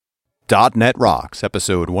.NET Rocks,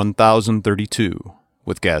 episode 1032,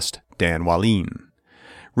 with guest Dan Wahlin.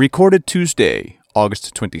 Recorded Tuesday,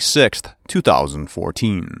 August 26th,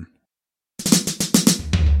 2014.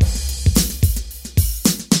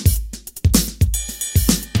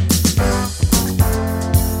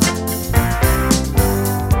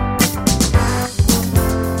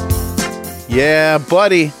 Yeah,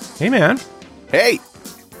 buddy. Hey, man. Hey,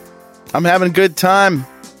 I'm having a good time.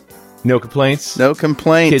 No complaints? No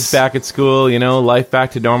complaints. Kids back at school, life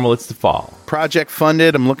back to normal. It's the fall. Project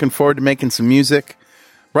funded. I'm looking forward to making some music.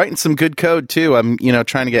 Writing some good code, too. I'm,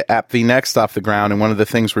 trying to get AppV Next off the ground, and one of the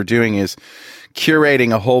things we're doing is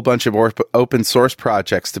curating a whole bunch of open source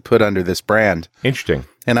projects to put under this brand. Interesting.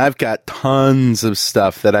 And I've got tons of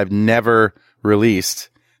stuff that I've never released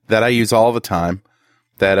that I use all the time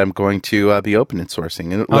that I'm going to be open and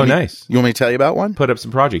sourcing. Nice. You want me to tell you about one? Put up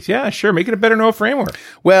some projects. Yeah, sure. Make it a better know framework.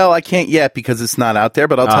 Well, I can't yet because it's not out there,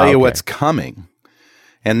 but I'll tell you what's coming.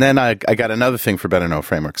 And then I got another thing for Better Know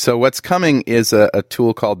Framework. So what's coming is a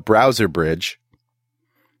tool called Browser Bridge.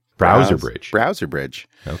 Browser Bridge. Browser Bridge.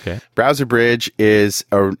 Okay. Browser Bridge is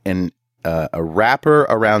a wrapper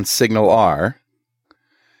around SignalR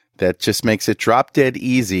that just makes it drop dead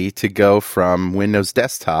easy to go from Windows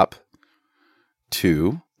Desktop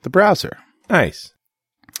to the browser. Nice.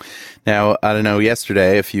 Now, I don't know,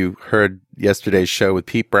 yesterday, if you heard yesterday's show with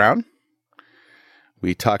Pete Brown,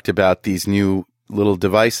 we talked about these new little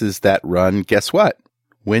devices that run, guess what?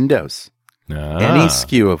 Windows. Any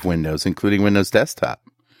SKU of Windows, including Windows Desktop.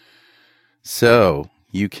 So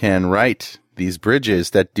you can write these bridges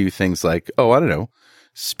that do things like,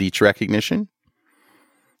 speech recognition,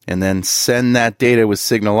 and then send that data with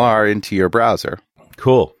SignalR into your browser.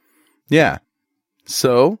 Cool. Yeah.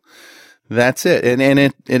 So that's it.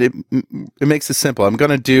 And it makes it simple. I'm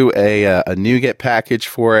going to do a NuGet package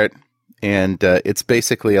for it. And it's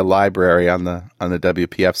basically a library on the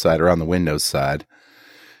WPF side or on the Windows side.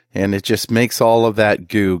 And it just makes all of that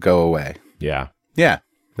goo go away. Yeah. Yeah.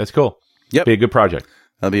 That's cool. Yep. Be a good project.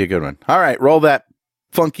 That'll be a good one. All right. Roll that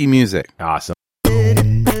funky music. Awesome. All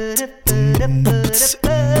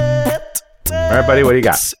right, buddy. What do you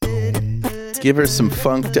got? Give her some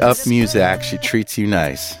funked up music. She treats you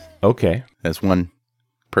nice. Okay. As one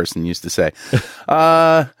person used to say.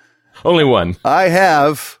 Only one. I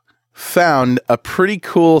have found a pretty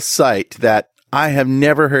cool site that I have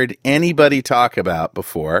never heard anybody talk about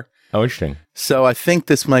before. Oh, interesting. So I think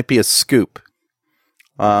this might be a scoop.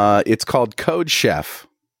 It's called Code Chef.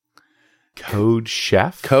 Code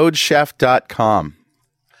Chef? CodeChef.com.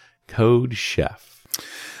 Code Chef.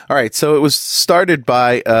 All right, so it was started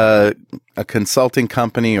by a consulting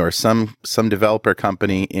company or some developer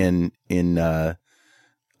company or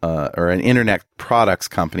an internet products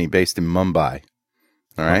company based in Mumbai.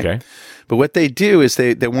 All right. Okay. But what they do is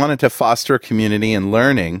they wanted to foster a community and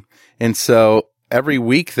learning, and so every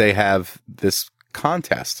week they have this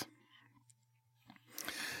contest,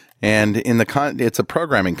 and it's a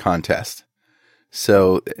programming contest.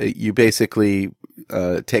 So you basically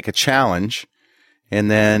take a challenge. And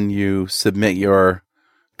then you submit your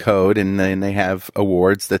code, and then they have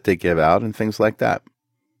awards that they give out and things like that.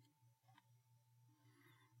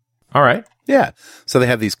 All right. Yeah. So they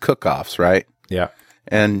have these cook-offs, right? Yeah.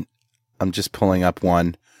 And I'm just pulling up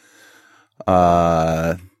one.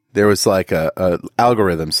 There was like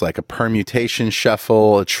algorithms, like a permutation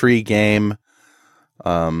shuffle, a tree game,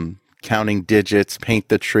 counting digits, paint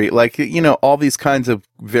the tree, all these kinds of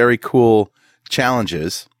very cool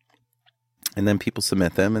challenges. And then people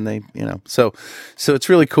submit them, and they, so it's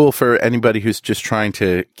really cool for anybody who's just trying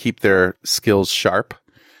to keep their skills sharp,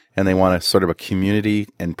 and they want a sort of a community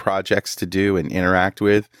and projects to do and interact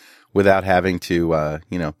with without having to,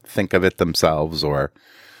 think of it themselves or,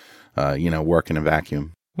 work in a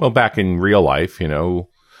vacuum. Well, back in real life, you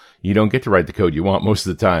don't get to write the code you want most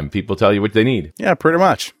of the time. People tell you what they need. Yeah, pretty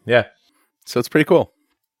much. Yeah. So it's pretty cool.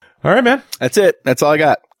 All right, man. That's it. That's all I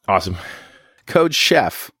got. Awesome. Code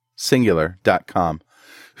Chef. Singular.com.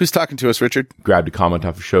 Who's talking to us, Richard? Grabbed a comment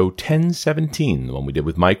off of show 1017, the one we did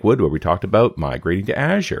with Mike Wood, where we talked about migrating to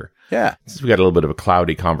Azure. Yeah. Since we got a little bit of a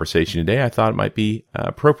cloudy conversation today, I thought it might be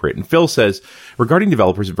appropriate. And Phil says, regarding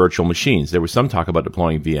developers of virtual machines, there was some talk about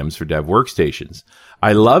deploying VMs for dev workstations.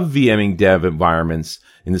 I love VMing dev environments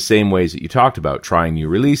in the same ways that you talked about, trying new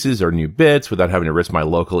releases or new bits without having to risk my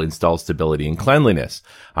local install stability and cleanliness.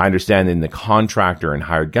 I understand in the contractor and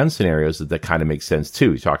hired gun scenarios that kind of makes sense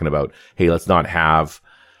too. He's talking about, hey, let's not have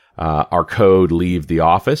our code leave the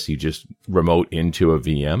office. You just remote into a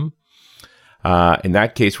VM. In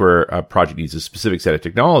that case, where a project needs a specific set of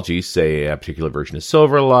technologies, say a particular version of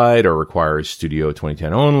Silverlight or requires Studio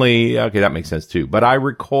 2010 only, okay, that makes sense too. But I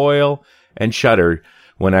recoil and shudder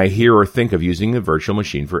when I hear or think of using a virtual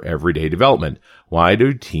machine for everyday development. Why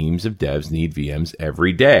do teams of devs need VMs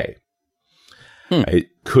every day?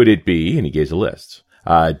 Could it be, and he gives a list,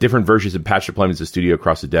 different versions and patch deployments of Studio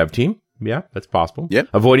across the dev team? Yeah, that's possible. Yep.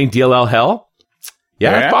 Avoiding DLL hell?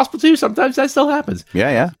 Yeah, that's possible too. Sometimes that still happens.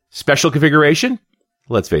 Yeah. Special configuration?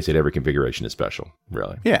 Let's face it, every configuration is special,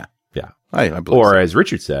 really. Yeah. I believe Or so. as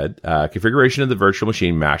Richard said, configuration of the virtual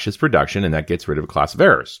machine mashes production, and that gets rid of a class of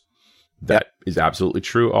errors. That is absolutely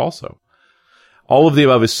true also. All of the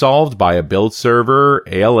above is solved by a build server,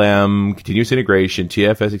 ALM, continuous integration,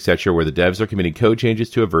 TFS, etc., where the devs are committing code changes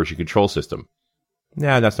to a version control system.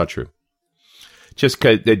 Nah, that's not true. Just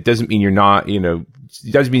because it doesn't mean you're not,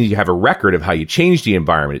 it doesn't mean you have a record of how you change the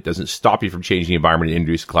environment. It doesn't stop you from changing the environment and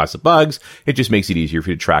introduce a class of bugs. It just makes it easier for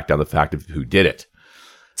you to track down the fact of who did it.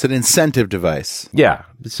 It's an incentive device. Yeah.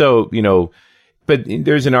 So, but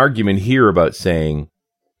there's an argument here about saying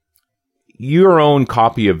your own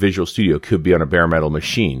copy of Visual Studio could be on a bare metal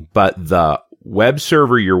machine, but the web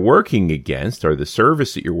server you're working against or the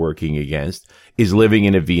service that you're working against is living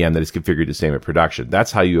in a VM that is configured the same at production.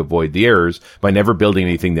 That's how you avoid the errors, by never building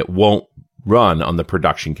anything that won't run on the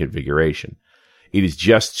production configuration. It is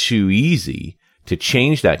just too easy to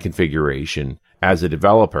change that configuration as a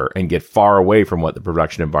developer and get far away from what the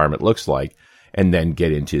production environment looks like and then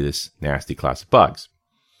get into this nasty class of bugs.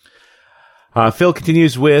 Phil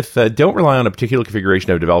continues with, don't rely on a particular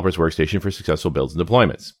configuration of a developer's workstation for successful builds and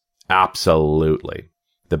deployments. Absolutely.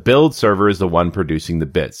 The build server is the one producing the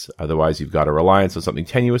bits. Otherwise, you've got a reliance on something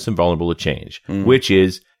tenuous and vulnerable to change, which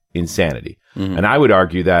is insanity. And I would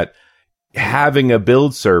argue that having a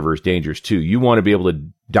build server is dangerous too. You want to be able to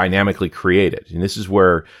dynamically create it. And this is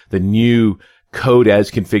where the new code as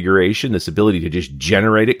configuration, this ability to just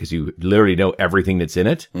generate it because you literally know everything that's in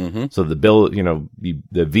it. So the build,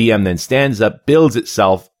 the VM then stands up, builds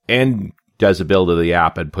itself, and does a build of the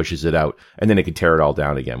app and pushes it out. And then it can tear it all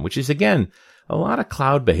down again, which is, again, a lot of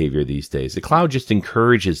cloud behavior these days. The cloud just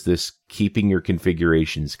encourages this keeping your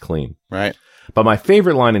configurations clean. Right. But my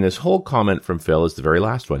favorite line in this whole comment from Phil is the very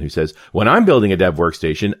last one, who says, when I'm building a dev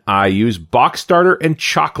workstation, I use Box Starter and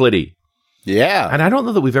Chocolatey. Yeah. And I don't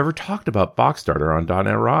know that we've ever talked about Box Starter on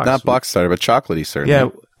 .NET Rocks. Not Box Starter, but Chocolatey, certainly. Yeah,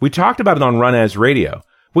 we talked about it on Run As Radio,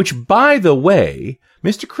 which, by the way,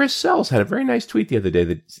 Mr. Chris Sells had a very nice tweet the other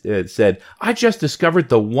day that said, I just discovered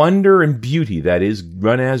the wonder and beauty that is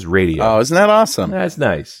Run As Radio. Oh, isn't that awesome? That's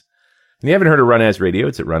nice. And you haven't heard of Run As Radio,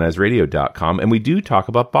 it's at runasradio.com. And we do talk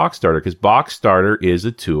about Box Starter because Box Starter is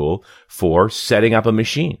a tool for setting up a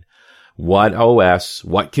machine. What OS,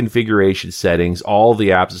 what configuration settings, all the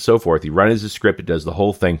apps and so forth. You run it as a script, it does the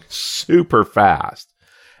whole thing super fast.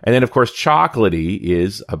 And then, of course, Chocolatey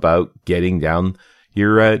is about getting down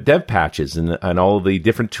your dev patches and all the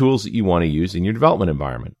different tools that you want to use in your development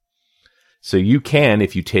environment. So you can,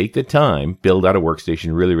 if you take the time, build out a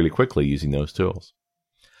workstation really, really quickly using those tools.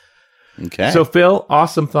 Okay. So, Phil,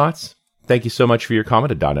 awesome thoughts. Thank you so much for your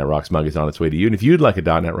comment. A .NET Rocks mug is on its way to you. And if you'd like a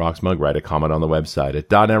 .NET Rocks mug, write a comment on the website at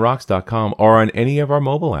 .NETRocks.com or on any of our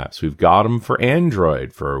mobile apps. We've got them for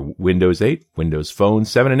Android, for Windows 8, Windows Phone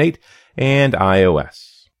 7 and 8, and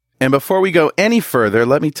iOS. And before we go any further,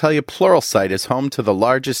 let me tell you, Pluralsight is home to the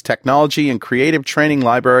largest technology and creative training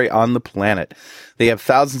library on the planet. They have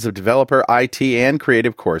thousands of developer, IT, and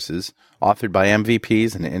creative courses authored by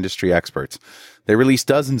MVPs and industry experts. They release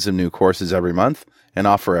dozens of new courses every month and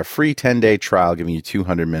offer a free 10-day trial giving you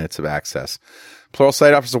 200 minutes of access.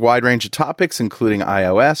 Pluralsight offers a wide range of topics, including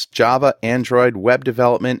iOS, Java, Android, web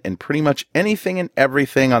development, and pretty much anything and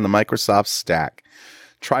everything on the Microsoft stack.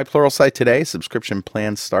 Try Pluralsight today. Subscription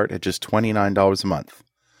plans start at just $29 a month.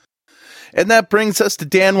 And that brings us to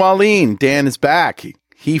Dan Wahlin. Dan is back.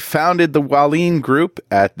 He founded the Wahlin Group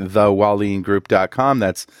at thewahlinGroup.com.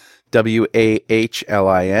 That's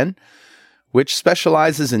WAHLIN, which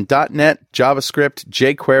specializes in .NET, JavaScript,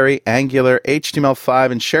 jQuery, Angular,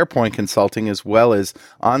 HTML5, and SharePoint consulting, as well as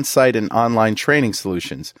on-site and online training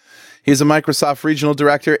solutions. He's a Microsoft Regional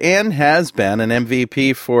Director and has been an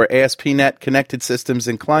MVP for ASP.NET Connected Systems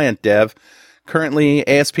and Client Dev. Currently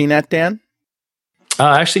ASP.NET, Dan?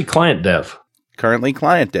 Actually, Client Dev. Currently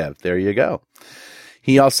Client Dev. There you go.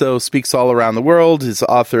 He also speaks all around the world, is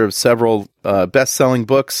author of several best-selling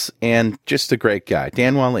books, and just a great guy.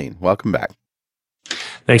 Dan Wahlin, welcome back.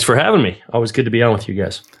 Thanks for having me. Always good to be on with you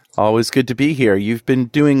guys. Always good to be here. You've been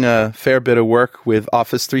doing a fair bit of work with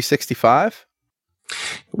Office 365?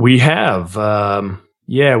 We have.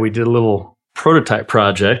 We did a little prototype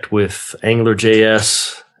project with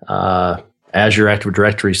AngularJS Azure Active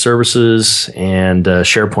Directory services, and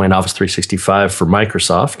SharePoint Office 365 for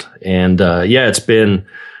Microsoft. And it's been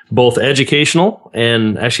both educational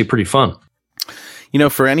and actually pretty fun.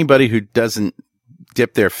 For anybody who doesn't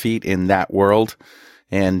dip their feet in that world,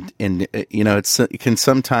 and it can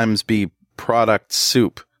sometimes be product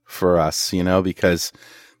soup for us, because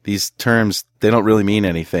these terms, they don't really mean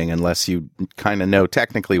anything unless you kind of know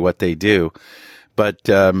technically what they do. But,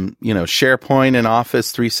 SharePoint and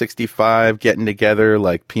Office 365 getting together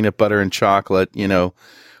like peanut butter and chocolate,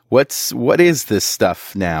 what is this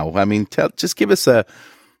stuff now? I mean, just give us a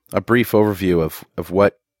brief overview of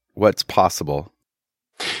what's possible.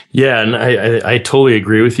 Yeah, and I totally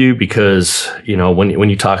agree with you because, when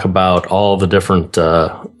you talk about all the different,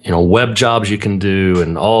 web jobs you can do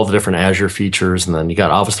and all the different Azure features, and then you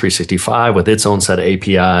got Office 365 with its own set of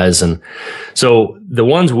APIs. And so the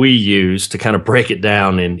ones we use to kind of break it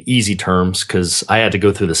down in easy terms, because I had to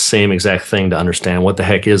go through the same exact thing to understand what the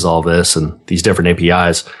heck is all this and these different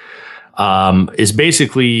APIs, is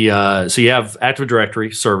basically, so you have Active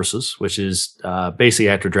Directory services, which is basically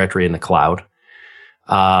Active Directory in the cloud.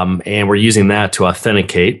 And we're using that to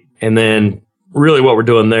authenticate. And then really what we're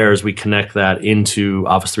doing there is we connect that into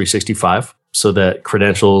Office 365 so that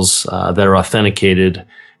credentials that are authenticated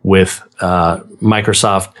with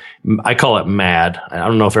Microsoft, I call it MAAD. I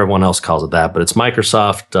don't know if everyone else calls it that, but it's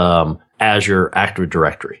Microsoft Azure Active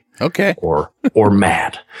Directory. Okay. Or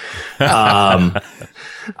MAAD.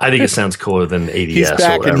 I think it sounds cooler than ADS. He's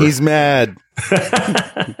back and he's mad.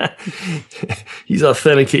 He's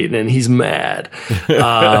authenticating and he's mad.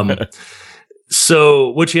 So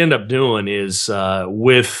what you end up doing is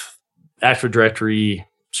with Active Directory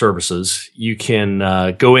services, you can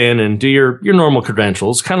go in and do your normal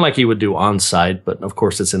credentials, kind of like you would do on site, but of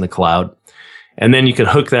course it's in the cloud. And then you can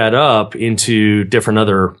hook that up into different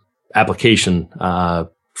other application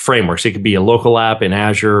frameworks. It could be a local app in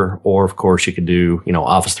Azure, or of course you could do,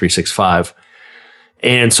 Office 365.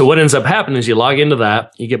 And so what ends up happening is you log into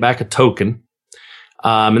that, you get back a token,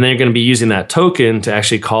 and then you're going to be using that token to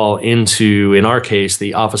actually call into, in our case,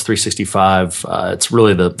 the Office 365. It's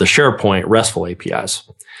really the SharePoint RESTful APIs.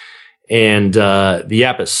 And the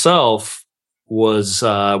app itself was,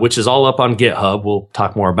 which is all up on GitHub. We'll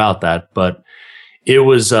talk more about that, but it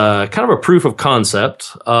was kind of a proof of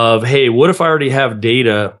concept of, hey, what if I already have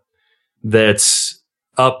data that's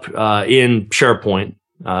up in SharePoint,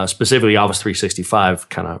 specifically Office 365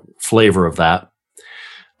 kind of flavor of that.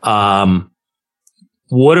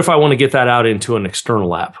 What if I want to get that out into an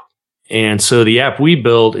external app? And so the app we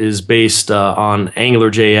built is based on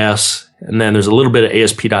AngularJS, and then there's a little bit of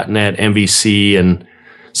ASP.NET, MVC, and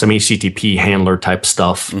some HTTP handler type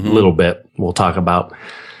stuff, a little bit we'll talk about.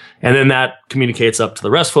 And then that communicates up to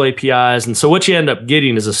the RESTful APIs. And so what you end up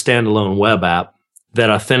getting is a standalone web app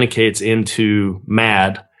that authenticates into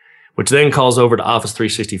MAAD, which then calls over to Office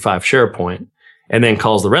 365 SharePoint, and then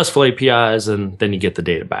calls the RESTful APIs, and then you get the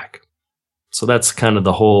data back. So that's kind of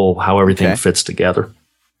the whole, how everything fits together.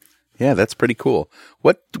 Yeah, that's pretty cool.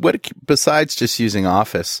 What besides just using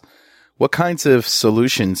Office, what kinds of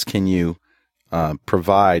solutions can you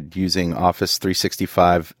provide using Office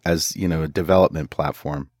 365 as, a development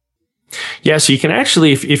platform? Yeah, so you can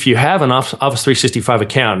actually, if you have an Office 365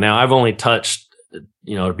 account, now I've only touched,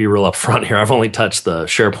 to be real upfront here, I've only touched the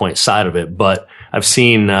SharePoint side of it, but I've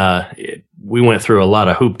seen, we went through a lot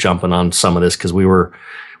of hoop jumping on some of this because we were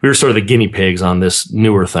sort of the guinea pigs on this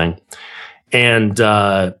newer thing. And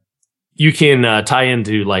you can tie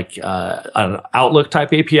into like an Outlook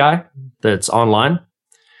type API that's online.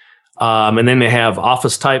 And then they have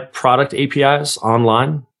Office type product APIs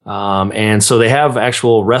online. And so they have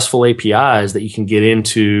actual RESTful APIs that you can get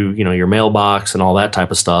into, your mailbox and all that type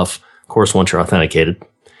of stuff. Of course, once you're authenticated,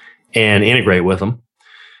 and integrate with them.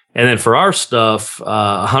 And then for our stuff,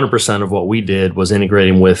 100% of what we did was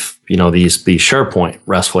integrating with, these SharePoint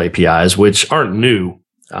RESTful APIs, which aren't new.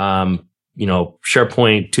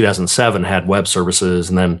 SharePoint 2007 had web services,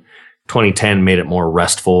 and then 2010 made it more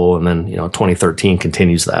RESTful, and then, 2013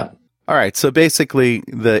 continues that. All right. So basically,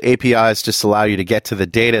 the APIs just allow you to get to the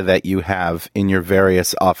data that you have in your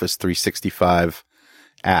various Office 365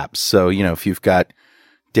 apps. So, if you've got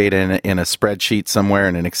data in a spreadsheet somewhere,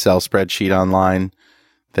 in an Excel spreadsheet online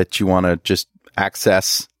that you want to just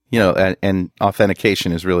access, and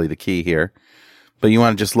authentication is really the key here. But you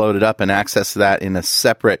want to just load it up and access that in a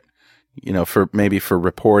separate, for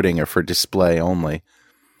reporting or for display only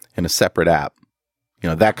in a separate app,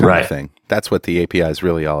 that kind of thing. That's what the API is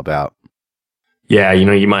really all about. Yeah,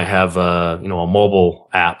 you might have a mobile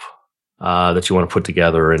app that you want to put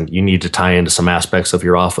together, and you need to tie into some aspects of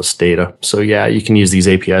your Office data. So yeah, you can use these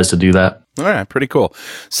APIs to do that. All right, pretty cool.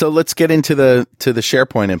 So let's get into the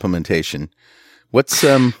SharePoint implementation. What's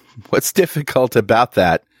difficult about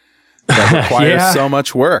that requires so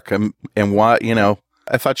much work, and why?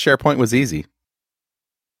 I thought SharePoint was easy.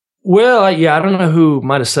 Well, I don't know who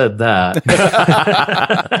might have said that.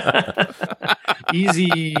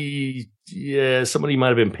 Easy, yeah. Somebody might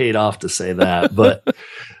have been paid off to say that, but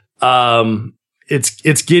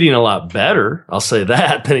it's getting a lot better. I'll say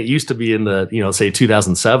that than it used to be in the say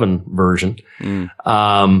 2007 version.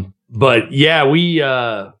 But yeah, we.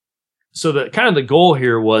 So the goal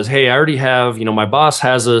here was, hey, I already have, my boss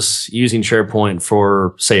has us using SharePoint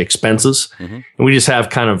for, say, expenses. And we just have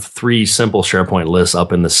kind of 3 simple SharePoint lists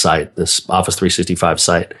up in this site, this Office 365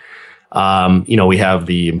 site. We have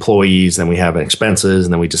the employees, then we have expenses,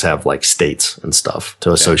 and then we just have like states and stuff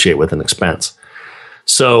to associate with an expense.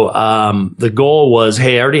 So the goal was,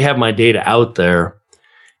 hey, I already have my data out there.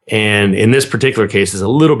 And in this particular case, it's a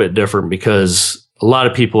little bit different because a lot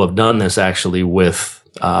of people have done this actually with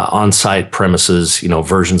on-site premises,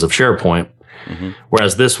 versions of SharePoint,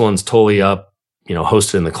 whereas this one's totally up,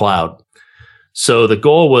 hosted in the cloud. So the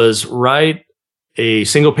goal was write a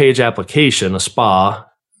single page application, a SPA,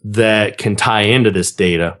 that can tie into this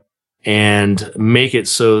data and make it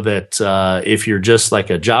so that if you're just like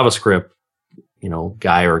a JavaScript,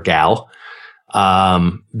 guy or gal,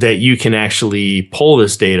 that you can actually pull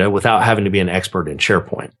this data without having to be an expert in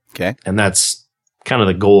SharePoint. Okay. And that's kind of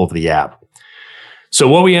the goal of the app. So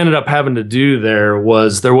what we ended up having to do there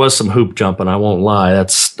was some hoop jumping. I won't lie.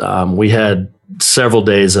 That's we had several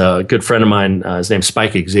days. A good friend of mine, his name's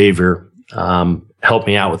Spike Xavier, helped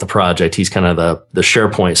me out with the project. He's kind of the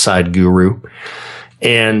SharePoint side guru.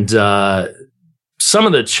 And some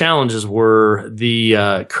of the challenges were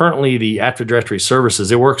currently the Active Directory services.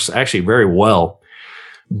 It works actually very well,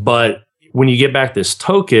 but when you get back this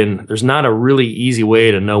token, there's not a really easy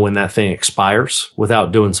way to know when that thing expires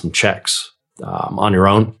without doing some checks on your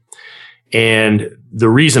own. And the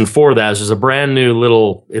reason for that is there's a brand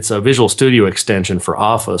new it's a Visual Studio extension for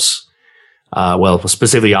Office,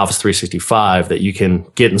 specifically Office 365, that you can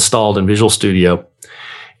get installed in Visual Studio.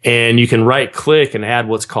 And you can right click and add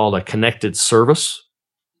what's called a connected service.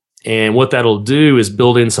 And what that'll do is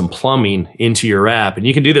build in some plumbing into your app. And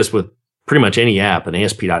you can do this with pretty much any app, an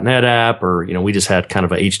ASP.NET app, or, we just had kind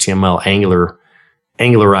of a HTML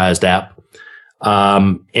angularized app.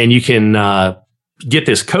 And you can get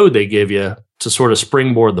this code they give you to sort of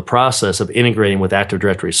springboard the process of integrating with Active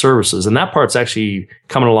Directory services. And that part's actually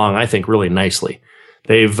coming along, I think, really nicely.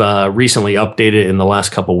 They've recently updated in the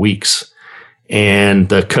last couple weeks. And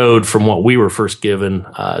the code from what we were first given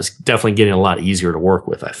is definitely getting a lot easier to work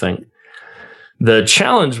with, I think. The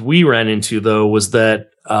challenge we ran into, though, was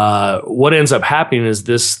that what ends up happening is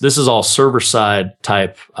this is all server-side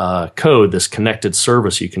type code, this connected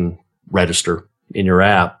service you can register in your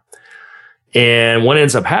app. And what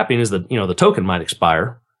ends up happening is that, the token might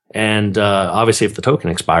expire. And obviously, if the token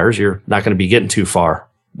expires, you're not going to be getting too far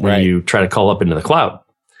when you try to call up into the cloud.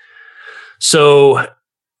 So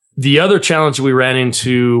the other challenge we ran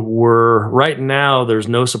into were right now, there's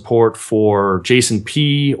no support for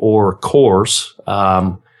JSON-P or CORS,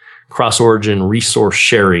 cross-origin resource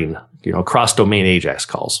sharing, cross-domain AJAX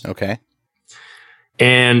calls. Okay.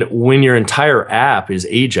 And when your entire app is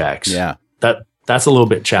AJAX, that's a little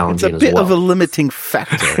bit challenging as well. It's a bit of a limiting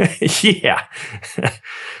factor. Yeah.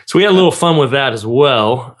 So we had a little fun with that as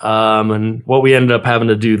well. And what we ended up having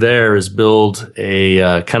to do there is build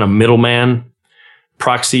a kind of middleman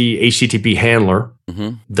proxy HTTP handler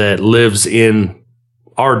that lives in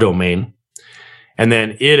our domain. And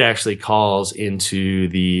then it actually calls into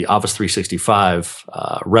the Office 365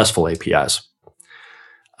 RESTful APIs.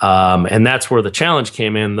 And that's where the challenge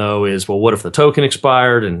came in, though, is, well, what if the token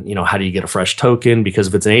expired? And, how do you get a fresh token? Because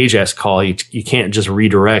if it's an AJAX call, you can't just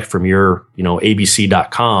redirect from your,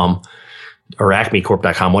 abc.com or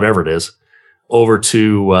acmecorp.com, whatever it is, over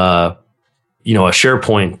to, a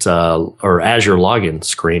SharePoint or Azure login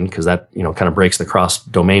screen, because that, kind of breaks the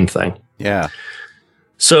cross-domain thing. Yeah.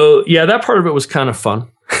 So, yeah, that part of it was kind of fun,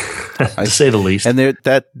 to say the least. And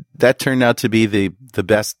that turned out to be the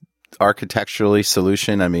best architecturally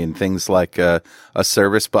solution. I mean, things like a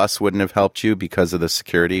service bus wouldn't have helped you because of the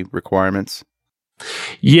security requirements.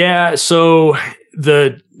 Yeah. So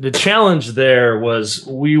the challenge there was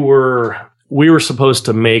we were supposed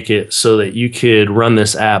to make it so that you could run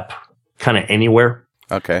this app kind of anywhere.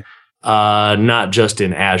 Okay. Not just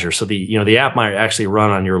in Azure. So the app might actually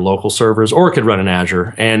run on your local servers, or it could run in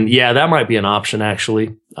Azure. And yeah, that might be an option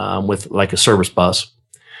actually, with like a service bus.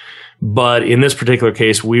 But in this particular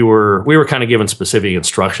case, we were kind of given specific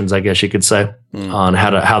instructions, I guess you could say, on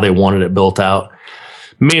how they wanted it built out.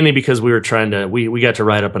 mainly because we were trying to, we got to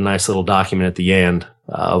write up a nice little document at the end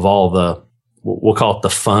of all the, we'll call it the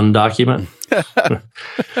fun document. It's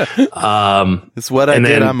what I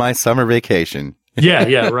did on my summer vacation.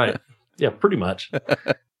 Yeah, right. Yeah, pretty much.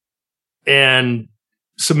 And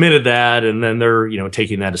submitted that, and then they're,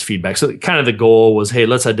 taking that as feedback. So kind of the goal was, hey,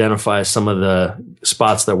 let's identify some of the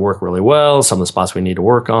spots that work really well, some of the spots we need to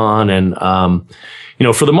work on. And,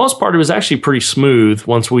 for the most part, it was actually pretty smooth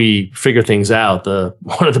once we figure things out.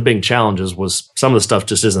 One of the big challenges was some of the stuff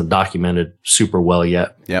just isn't documented super well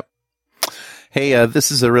yet. Yep. Hey,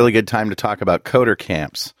 this is a really good time to talk about Coder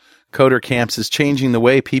Camps. Coder Camps is changing the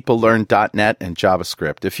way people learn .NET and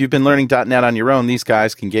JavaScript. If you've been learning .NET on your own, these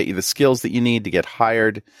guys can get you the skills that you need to get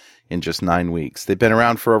hired in just 9 weeks. They've been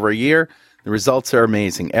around for over a year. The results are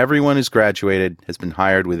amazing. Everyone who's graduated has been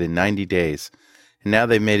hired within 90 days. And now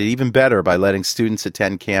they've made it even better by letting students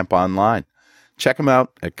attend camp online. Check them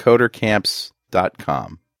out at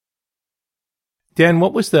codercamps.com. Dan,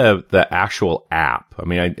 what was the actual app? I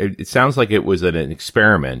mean, it sounds like it was an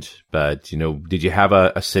experiment, but did you have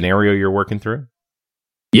a scenario you're working through?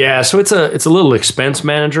 Yeah, so it's a little expense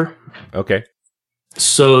manager. Okay.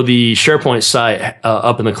 So the Sharepoint site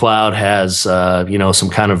up in the cloud has some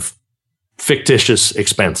kind of fictitious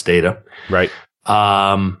expense data. Right.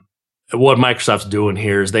 What Microsoft's doing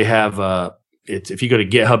here is they have if you go to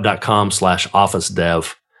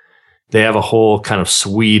github.com/OfficeDev, they have a whole kind of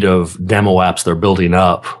suite of demo apps they're building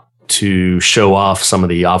up to show off some of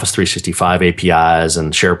the Office 365 APIs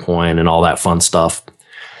and SharePoint and all that fun stuff.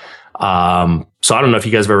 So I don't know if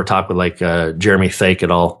you guys have ever talked with Jeremy Thake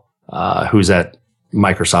at all, who's at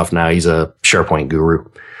Microsoft now. He's a SharePoint guru.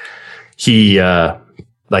 He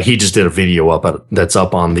just did a video that's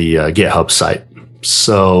up on the GitHub site.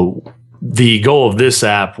 So the goal of this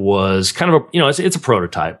app was kind of it's a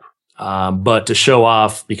prototype. But to show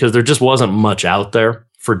off, because there just wasn't much out there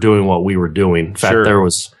for doing what we were doing. In fact,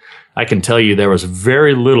 I can tell you there was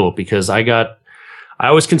very little, because I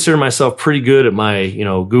always consider myself pretty good at my,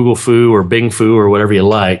 Google Foo or Bing Foo or whatever you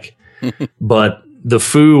like. But the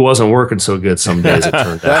Foo wasn't working so good some days, it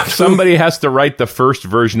turned out. Somebody has to write the first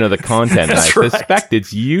version of the content. That's I suspect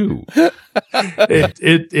it's you.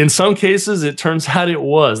 It in some cases, it turns out it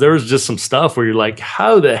was. There was just some stuff where you're like,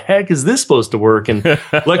 how the heck is this supposed to work? And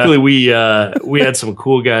luckily we had some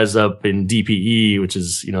cool guys up in DPE, which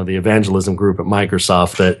is, the evangelism group at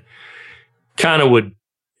Microsoft, that kind of would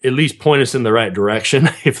at least point us in the right direction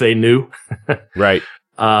if they knew. Right.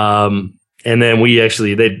 And then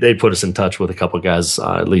they put us in touch with a couple of guys,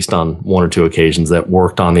 at least on one or two occasions, that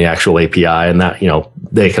worked on the actual API, and that,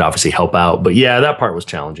 they could obviously help out. But yeah, that part was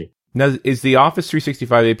challenging. Now, is the Office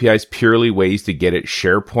 365 APIs purely ways to get at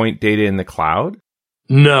SharePoint data in the cloud?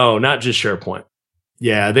 No, not just SharePoint.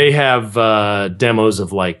 Yeah, they have demos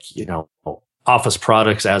of Office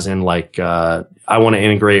products, as in I want to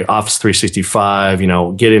integrate Office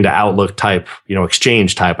 365, get into Outlook type,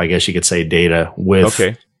 Exchange type, I guess you could say, data with,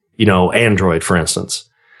 Android, for instance.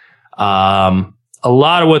 A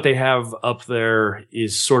lot of what they have up there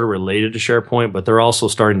is sort of related to SharePoint, but they're also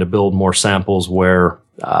starting to build more samples where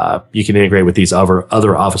you can integrate with these other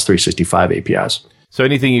Office 365 APIs. So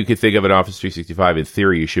anything you could think of in Office 365, in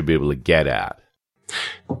theory, you should be able to get at.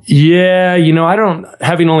 Yeah,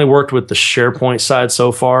 having only worked with the SharePoint side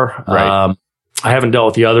so far, right. I haven't dealt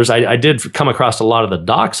with the others. I did come across a lot of the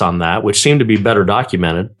docs on that, which seemed to be better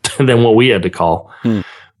documented than what we had to call.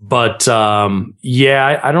 But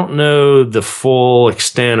I don't know the full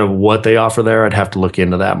extent of what they offer there. I'd have to look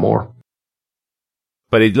into that more.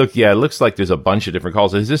 But it looks like there's a bunch of different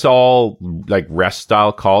calls. Is this all like REST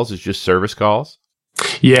style calls? It's just service calls?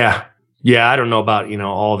 Yeah. Yeah, I don't know about,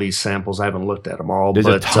 all these samples. I haven't looked at them all. There's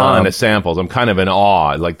a ton of samples. I'm kind of in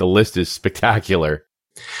awe. Like, the list is spectacular.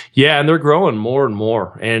 Yeah, and they're growing more and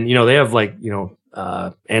more. And, they have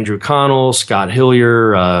Andrew Connell, Scott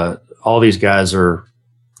Hillier, all these guys are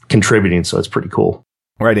contributing, so it's pretty cool.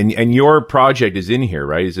 Right, and your project is in here,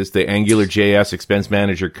 right? Is this the AngularJS Expense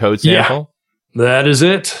Manager code sample? Yeah, that is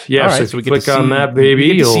it. Yeah, right, so we click on that, baby.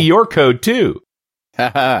 You get to see your code, too.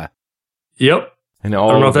 Yep. And I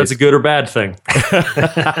don't know if that's a good or bad thing.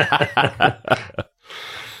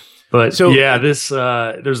 But there's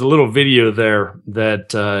a little video there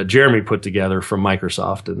that Jeremy put together from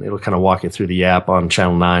Microsoft, and it'll kind of walk you through the app on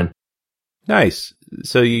Channel 9. Nice.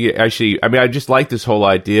 So you actually, I just like this whole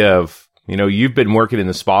idea of, you've been working in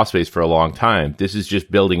the SPA space for a long time. This is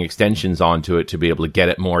just building extensions onto it to be able to get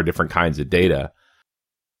at more different kinds of data.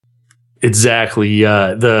 Exactly.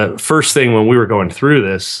 The first thing when we were going through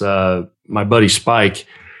this, my buddy Spike,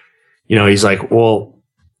 he's like, well,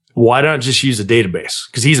 why not just use a database?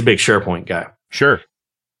 Because he's a big SharePoint guy. Sure.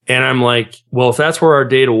 And I'm like, well, if that's where our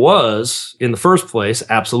data was in the first place,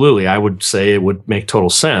 absolutely. I would say it would make total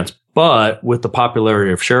sense. But with the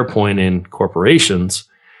popularity of SharePoint in corporations,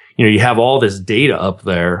 you have all this data up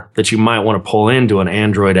there that you might want to pull into an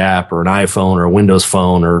Android app or an iPhone or a Windows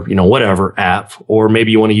phone or, whatever app, or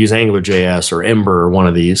maybe you want to use AngularJS or Ember or one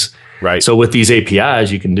of these. Right. So with these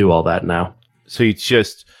APIs, you can do all that now. So it's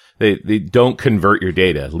just, they don't convert your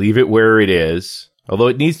data. Leave it where it is, although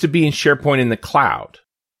it needs to be in SharePoint in the cloud.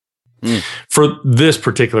 For this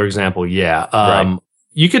particular example, yeah. Right.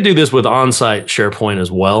 You could do this with on-site SharePoint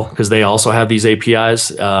as well, because they also have these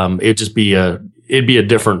APIs. It'd be a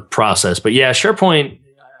different process. But yeah, SharePoint,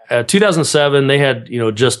 2007, they had,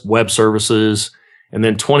 just web services. And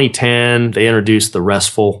then 2010, they introduced the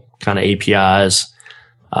RESTful kind of APIs,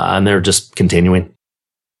 and they're just continuing.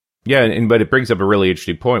 Yeah, but it brings up a really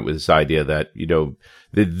interesting point with this idea that,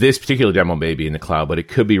 this particular demo may be in the cloud, but it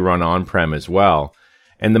could be run on-prem as well.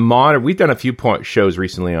 And the model, we've done a few shows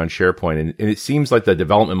recently on SharePoint, and it seems like the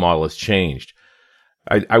development model has changed.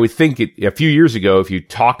 I would think a few years ago, if you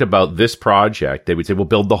talked about this project, they would say, well,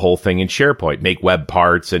 build the whole thing in SharePoint, make web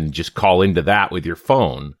parts, and just call into that with your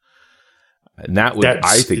phone. And that would,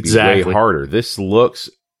 I think, be way harder. This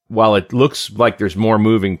while it looks like there's more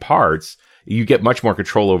moving parts, you get much more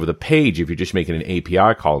control over the page if you're just making an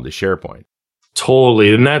API call into SharePoint.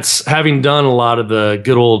 Totally. And that's having done a lot of the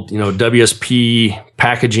good old, WSP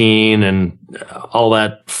packaging and all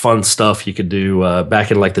that fun stuff you could do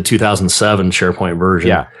back in like the 2007 SharePoint version.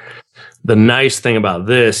 Yeah. The nice thing about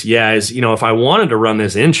this, is, if I wanted to run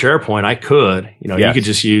this in SharePoint, I could. You could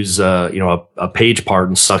just use, a page part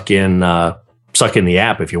and suck in the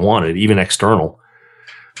app if you wanted, even external.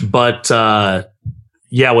 But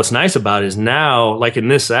what's nice about it is now, like in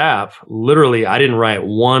this app, literally, I didn't write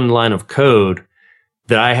one line of code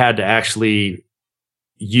that I had to actually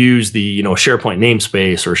use the, SharePoint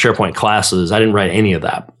namespace or SharePoint classes. I didn't write any of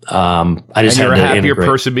that. I just you're had a to happier integrate.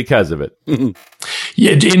 Person because of it.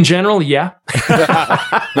 Yeah, in general, yeah.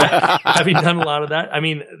 Having done a lot of that, I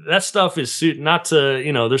mean, that stuff is not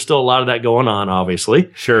to, there's still a lot of that going on,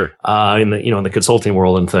 obviously. Sure. In the, in the consulting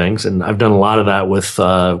world and things, and I've done a lot of that with.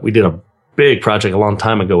 We did a big project a long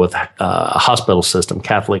time ago with a hospital system,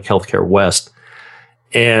 Catholic Healthcare West,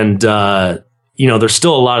 and there's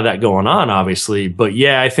still a lot of that going on, obviously. But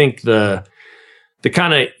I think the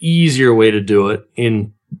kind of easier way to do it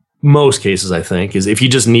in most cases, I think, is if you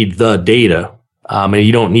just need the data and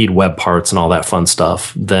you don't need web parts and all that fun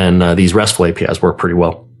stuff, then these RESTful APIs work pretty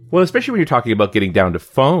well. Well, especially when you're talking about getting down to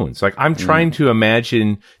phones. Like, I'm trying to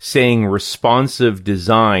imagine saying responsive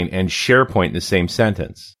design and SharePoint in the same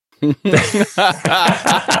sentence. Hold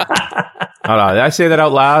on, did I say that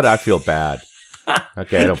out loud? I feel bad.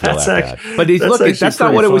 Okay, I don't feel that bad. But that's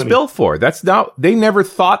not what it was built for. They never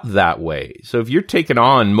thought that way. So if you're taking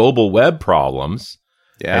on mobile web problems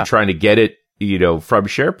and trying to get it, from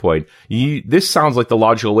SharePoint, this sounds like the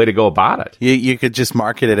logical way to go about it. You could just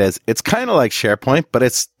market it as, it's kind of like SharePoint, but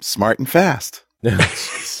it's smart and fast.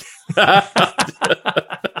 Oh,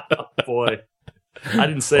 boy. I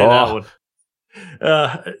didn't say that one.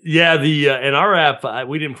 In our app,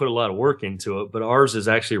 we didn't put a lot of work into it, but ours is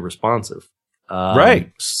actually responsive.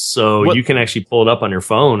 Right. So you can actually pull it up on your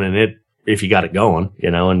phone and if you got it going,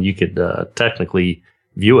 and you could technically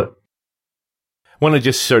view it. One that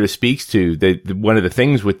just sort of speaks to one of the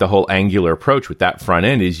things with the whole Angular approach with that front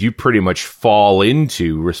end is you pretty much fall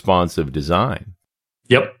into responsive design.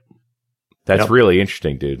 Yep. That's really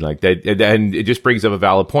interesting, dude. Like that, and it just brings up a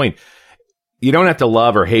valid point. You don't have to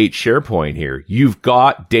love or hate SharePoint here. You've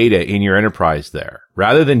got data in your enterprise there.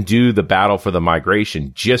 Rather than do the battle for the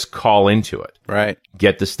migration, just call into it. Right.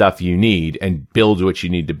 Get the stuff you need and build what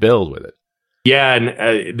you need to build with it. Yeah,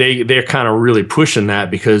 and they're kind of really pushing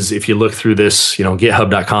that, because if you look through this,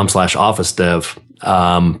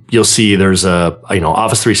 github.com/OfficeDev, you'll see there's a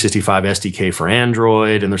Office 365 SDK for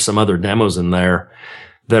Android, and there's some other demos in there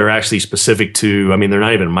that are actually specific to, they're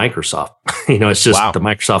not even Microsoft. It's just the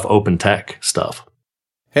Microsoft Open Tech stuff.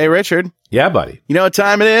 Hey, Richard. Yeah, buddy. You know what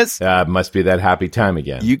time it is? Must be that happy time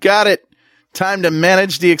again. You got it. Time to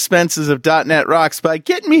manage the expenses of .NET Rocks by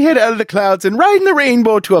getting me hit out of the clouds and riding the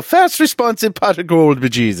rainbow to a fast, responsive pot of gold,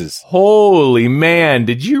 bejesus. Holy man,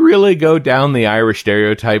 did you really go down the Irish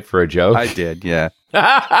stereotype for a joke? I did, yeah.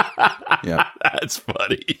 Yeah, that's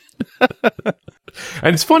funny.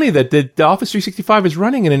 And it's funny that the Office 365 is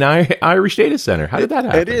running in an Irish data center. How did that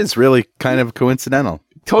happen? It is really kind of coincidental.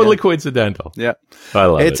 Totally coincidental. Yeah. I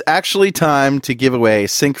love it. It's actually time to give away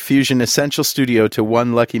Sync Fusion Essential Studio to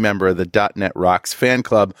one lucky member of the .NET Rocks fan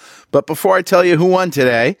club. But before I tell you who won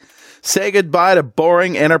today, Say goodbye to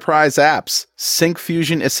boring enterprise apps.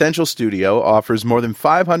 Syncfusion Essential Studio offers more than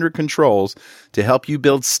 500 controls to help you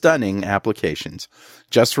build stunning applications.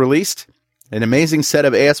 Just released, an amazing set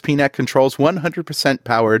of ASP.NET controls 100%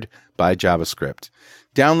 powered by JavaScript.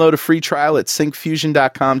 Download a free trial at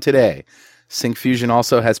syncfusion.com today. Syncfusion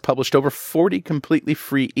also has published over 40 completely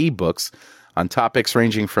free ebooks on topics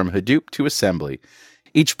ranging from Hadoop to assembly.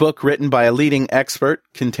 Each book, written by a leading expert,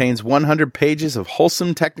 contains 100 pages of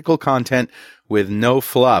wholesome technical content with no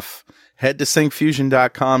fluff. Head to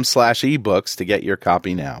syncfusion.com/ebooks to get your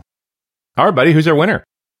copy now. All right, buddy. Who's our winner?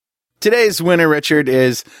 Today's winner, Richard,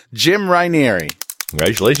 is Jim Rainieri.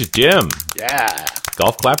 Congratulations, Jim. Yeah.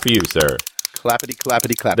 Golf clap for you, sir. Clappity,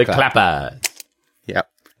 clappity, clap, The clap. clapper. Yep.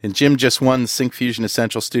 And Jim just won the Syncfusion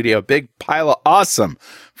Essential Studio. A big pile of awesome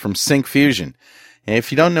from Syncfusion. And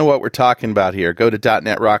if you don't know what we're talking about here, go to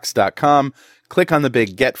 .NETRocks.com, click on the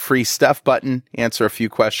big Get Free Stuff button, answer a few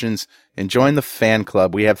questions, and join the fan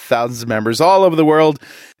club. We have thousands of members all over the world.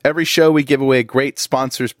 Every show we give away great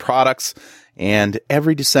sponsors' products, and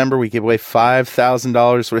every December we give away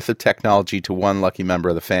 $5,000 worth of technology to one lucky member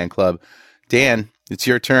of the fan club. Dan, it's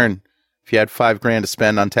your turn. If you had $5,000 to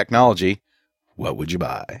spend on technology, what would you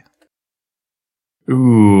buy?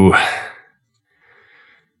 Ooh.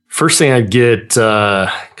 First thing I'd get,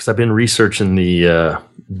 because I've been researching the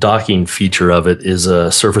docking feature of it, is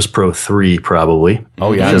a Surface Pro 3 probably.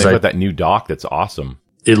 Oh, yeah. Because They got that new dock that's awesome.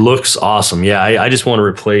 It looks awesome. Yeah, I just want to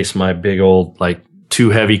replace my big old, too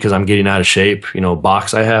heavy because I'm getting out of shape,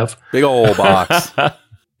 box I have. Big old box.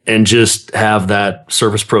 And just have that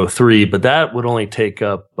Surface Pro 3. But that would only take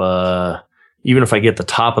up, even if I get the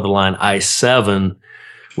top of the line i7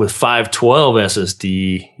 with 512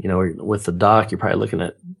 SSD, with the dock, you're probably looking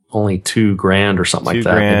at only $2,000 or something like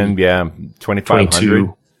that. $2,000, yeah.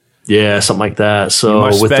 2,500. Yeah, something like that. So you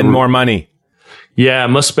must spend more money. Yeah, I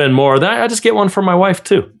must spend more. Then I just get one for my wife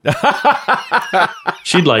too.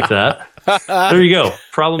 She'd like that. There you go.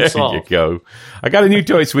 Problem solved. There you go. I got a new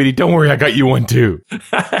toy, sweetie. Don't worry, I got you one too.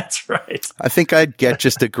 That's right. I think I'd get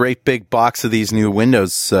just a great big box of these new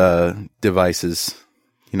Windows devices.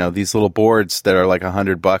 These little boards that are like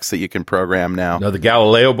 $100 that you can program now. No, the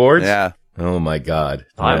Galileo boards? Yeah. Oh my God.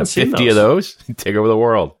 I haven't seen 50 of those. Take over the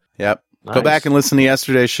world. Yep. Nice. Go back and listen to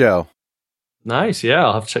yesterday's show. Nice. Yeah,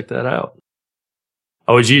 I'll have to check that out.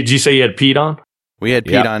 Oh, did you say you had Pete on? We had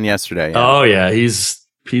Pete on yesterday. Yeah. Oh, yeah.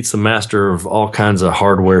 Pete's the master of all kinds of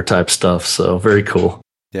hardware type stuff. So very cool.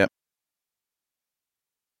 Yep.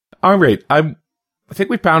 All right. I think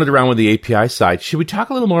we pounded around with the API side. Should we talk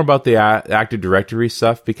a little more about the Active Directory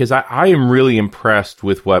stuff? Because I am really impressed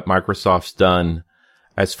with what Microsoft's done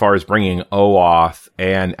as far as bringing OAuth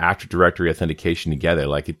and Active Directory authentication together.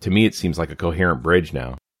 To me, it seems like a coherent bridge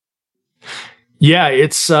now. Yeah,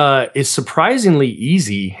 it's surprisingly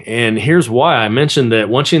easy, and here's why. I mentioned that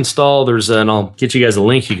once you install, and I'll get you guys a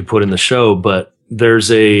link you can put in the show, but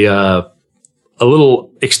there's a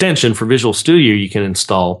little extension for Visual Studio you can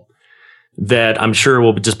install that I'm sure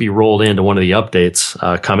will just be rolled into one of the updates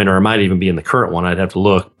coming, or it might even be in the current one. I'd have to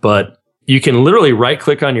look, but you can literally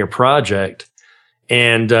right-click on your project,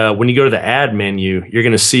 and when you go to the Add menu, you're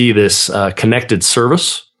going to see this connected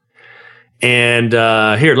service. And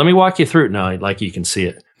here, let me walk you through it now, like you can see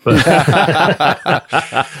it. Well,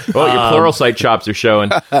 your plural site chops are showing.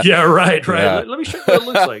 Yeah, right. Yeah. Let me show you what it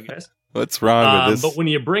looks like, guys. What's wrong with this? But when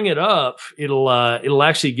you bring it up, it'll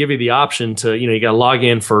actually give you the option to, you got to log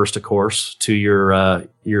in first, of course, to your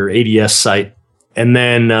ADS site. And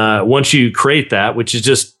then once you create that, which is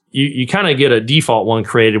just, you kind of get a default one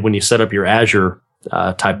created when you set up your Azure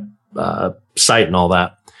type site and all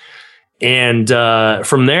that. And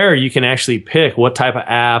from there, you can actually pick what type of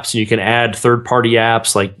apps, and you can add third-party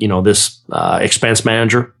apps like, this expense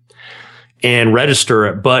manager and register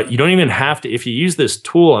it. But you don't even have to, if you use this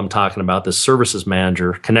tool I'm talking about, this services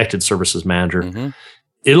manager, connected services manager,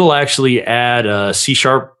 it'll actually add a C#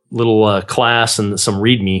 little class and some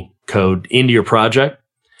README code into your project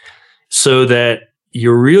so that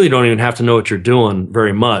you really don't even have to know what you're doing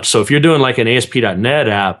very much. So if you're doing like an ASP.NET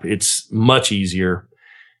app, it's much easier,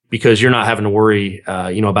 because you're not having to worry,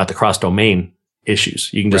 about the cross-domain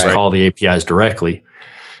issues. You can just call the APIs directly.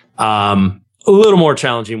 A little more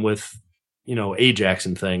challenging with, Ajax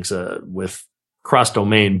and things with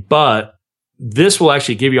cross-domain, but this will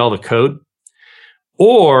actually give you all the code.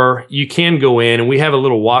 Or you can go in, and we have a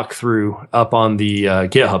little walkthrough up on the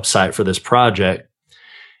GitHub site for this project,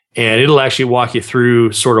 and it'll actually walk you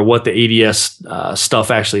through sort of what the ADS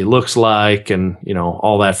stuff actually looks like, and,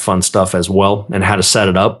 all that fun stuff as well, and how to set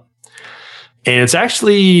it up. And it's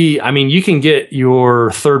actually, you can get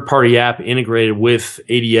your third-party app integrated with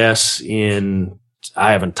ADS in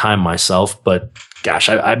I haven't timed myself, but gosh,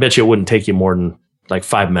 I bet you it wouldn't take you more than like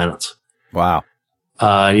 5 minutes. Wow.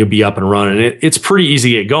 And you'll be up and running. It's pretty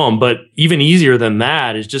easy to get going, but even easier than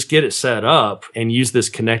that is just get it set up and use this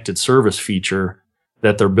connected service feature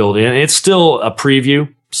that they're building in. It's still a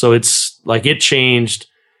preview, so it's like it changed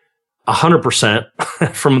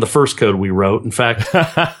 100% from the first code we wrote. In fact,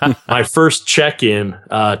 my first check-in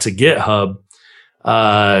to GitHub,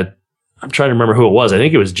 I'm trying to remember who it was. I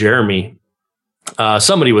think it was Jeremy.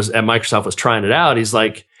 Somebody was at Microsoft was trying it out. He's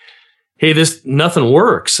like, hey, nothing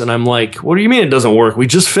works. And I'm like, what do you mean it doesn't work? We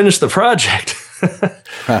just finished the project.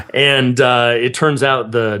 And it turns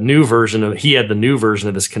out he had the new version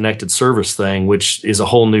of this connected service thing, which is a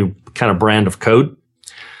whole new kind of brand of code.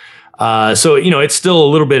 So, it's still a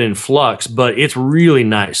little bit in flux, but it's really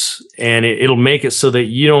nice. And it'll make it so that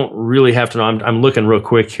you don't really have to know. I'm looking real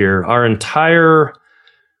quick here. Our entire,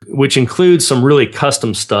 which includes some really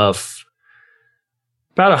custom stuff,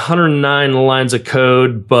 about 109 lines of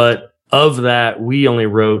code, but of that, we only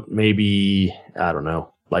wrote maybe, I don't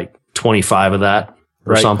know, like 25 of that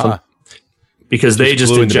or something. Because they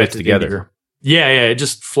just injected it together. Yeah, it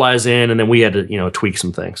just flies in, and then we had to, tweak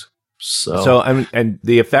some things. So and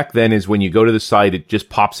the effect then is when you go to the site, it just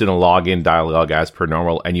pops in a login dialog as per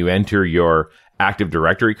normal, and you enter your Active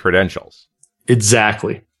Directory credentials.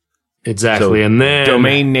 Exactly. So and then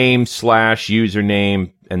domain name /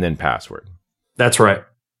 username and then password. That's right.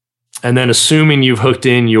 And then assuming you've hooked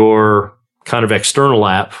in your kind of external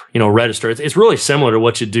app, register, it's really similar to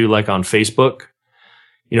what you do like on Facebook.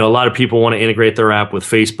 A lot of people want to integrate their app with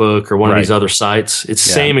Facebook or one of these other sites. It's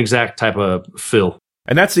the same exact type of fill.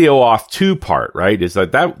 And that's the OAuth 2 part, right? Is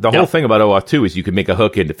that the whole thing about OAuth 2 is you can make a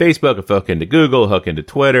hook into Facebook, a hook into Google, a hook into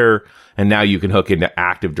Twitter, and now you can hook into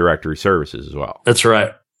Active Directory services as well. That's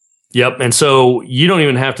right. Yep. And so you don't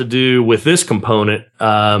even have to do with this component.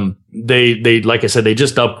 They like I said, they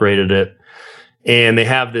just upgraded it, and they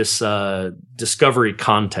have this discovery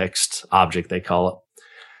context object, they call it.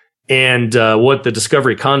 And what the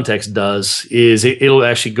discovery context does is it'll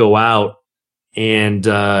actually go out and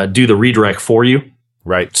do the redirect for you,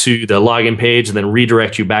 right, to the login page, and then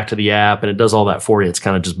redirect you back to the app, and it does all that for you. It's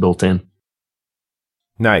kind of just built in.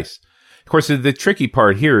 Nice. Of course, the tricky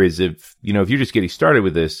part here is if you're just getting started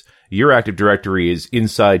with this, your Active Directory is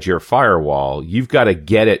inside your firewall. You've got to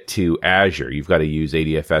get it to Azure. You've got to use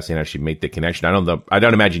ADFS and actually make the connection. I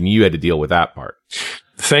don't imagine you had to deal with that part.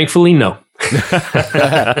 Thankfully, no.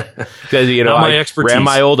 Because my expertise. Ran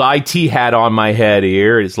my old IT hat on my head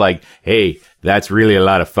here. It's like, hey, that's really a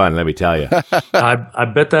lot of fun. Let me tell you. I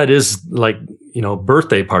bet that is like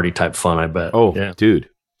birthday party type fun. I bet. Oh, yeah. Dude.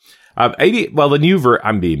 I'm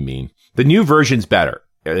being mean. The new version's better.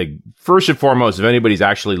 First and foremost, if anybody's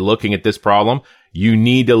actually looking at this problem, you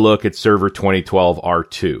need to look at Server 2012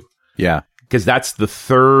 R2. Yeah. Because that's the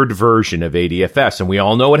third version of ADFS, and we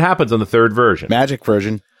all know what happens on the third version. Magic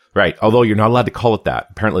version. Right. Although you're not allowed to call it that.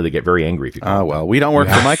 Apparently, they get very angry if you call it. Oh, well, we don't work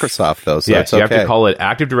for Microsoft, though, so it's okay. You have to call it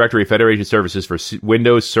Active Directory Federation Services for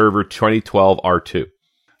Windows Server 2012 R2.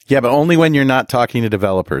 Yeah, but only when you're not talking to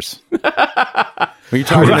developers. When you're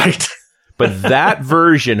talking But that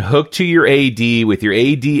version hooked to your AD with your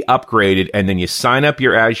AD upgraded, and then you sign up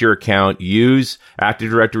your Azure account, use Active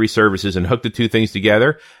Directory services, and hook the two things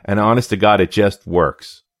together. And honest to God, it just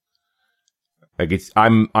works. Like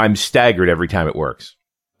I'm staggered every time it works,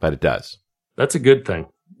 but it does. That's a good thing.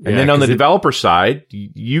 And then on the developer side,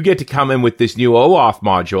 you get to come in with this new OAuth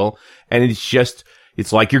module, and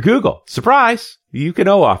it's like your Google. Surprise! You can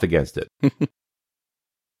OAuth against it.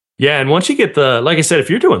 Yeah, and once you get like I said,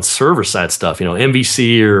 if you're doing server-side stuff,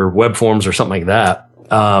 MVC or web forms or something like that,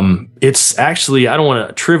 it's actually, I don't want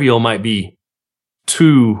to, trivial might be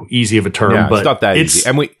too easy of a term, but it's not that easy.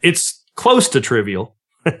 And it's close to trivial.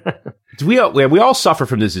 we all suffer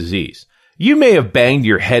from this disease. You may have banged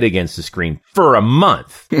your head against the screen for a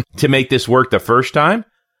month to make this work the first time,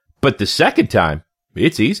 but the second time,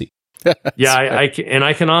 it's easy. Yeah, I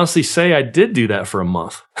can honestly say I did do that for a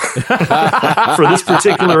month for this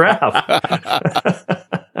particular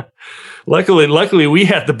app. Luckily, we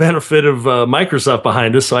had the benefit of Microsoft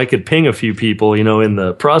behind us, so I could ping a few people, in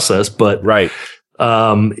the process. But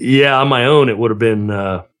on my own, it would have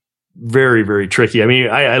been very, very tricky. I mean,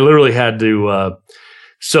 I literally had to.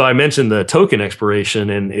 So I mentioned the token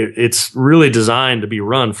expiration, and it's really designed to be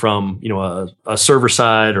run from, a server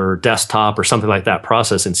side or desktop or something like that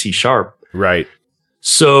process in C#. Right.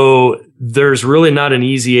 So there's really not an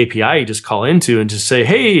easy API you just call into and just say,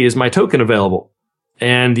 hey, is my token available?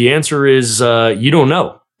 And the answer is, you don't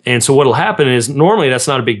know. And so what'll happen is normally that's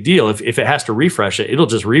not a big deal. If it has to refresh it, it'll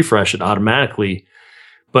just refresh it automatically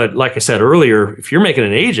But like I said earlier, if you're making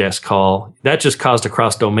an AJAX call, that just caused a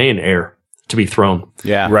cross-domain error to be thrown.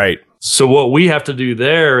 Yeah. Right. So what we have to do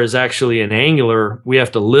there is actually in Angular, we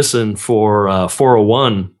have to listen for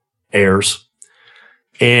 401 errors.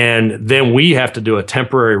 And then we have to do a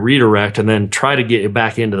temporary redirect and then try to get you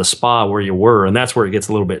back into the spot where you were. And that's where it gets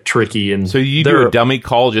a little bit tricky. And so you do a dummy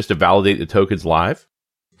call just to validate the tokens live?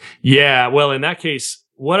 Yeah. Well, in that case,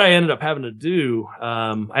 what I ended up having to do,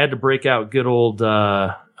 I had to break out good old,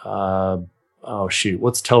 what's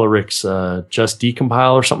Telerik's just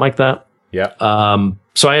decompile or something like that. Yeah.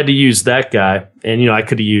 So I had to use that guy, and I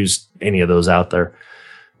could have used any of those out there,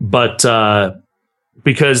 but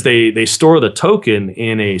because they store the token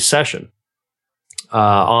in a session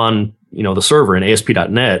on the server in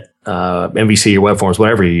ASP.NET, MVC or web forms,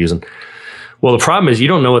 whatever you're using. Well, the problem is you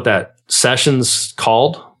don't know what that session's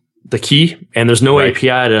called, the key, and there's no API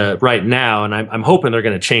to right now. And I'm hoping they're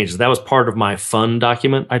going to change. That was part of my fun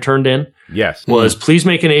document I turned in. Yes. Was please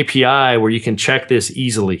make an API where you can check this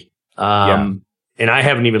easily. And I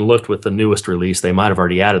haven't even looked with the newest release. They might have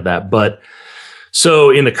already added that. But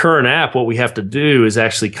so in the current app, what we have to do is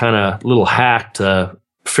actually kind of a little hack to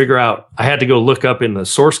figure out. I had to go look up in the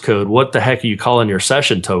source code, what the heck are you calling your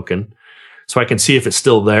session token? So I can see if it's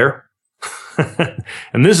still there.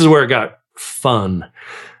 And this is where it got fun.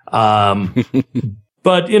 But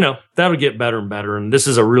that would get better and better. And this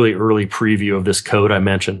is a really early preview of this code I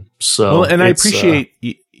mentioned. So, and I appreciate,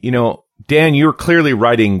 Dan, you're clearly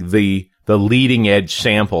writing the leading edge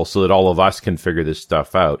sample so that all of us can figure this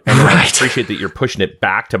stuff out. And I appreciate that you're pushing it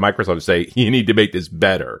back to Microsoft to say, you need to make this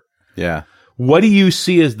better. Yeah. What do you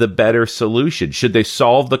see as the better solution? Should they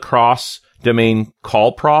solve the cross-domain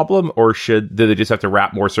call problem, or do they just have to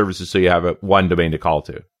wrap more services so you have one domain to call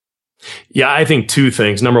to? Yeah, I think two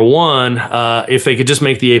things. Number one, if they could just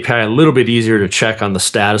make the API a little bit easier to check on the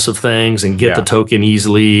status of things and get the token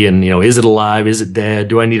easily, and is it alive? Is it dead?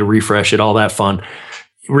 Do I need to refresh it? All that fun.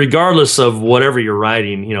 Regardless of whatever you're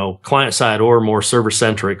writing, client side or more server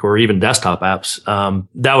centric or even desktop apps,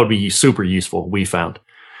 that would be super useful. We found.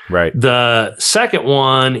 Right. The second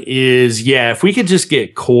one is, if we could just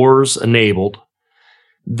get cores enabled,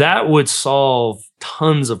 that would solve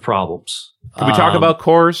tons of problems. Can we talk about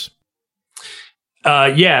cores?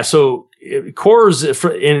 So cores,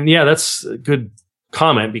 that's a good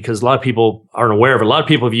comment because a lot of people aren't aware of it. A lot of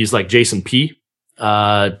people have used like JSON-P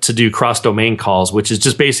to do cross-domain calls, which is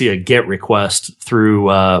just basically a GET request through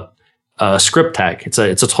a script tag. It's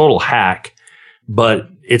a total hack, but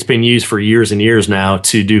it's been used for years and years now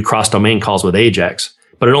to do cross-domain calls with AJAX,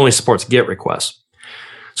 but it only supports GET requests.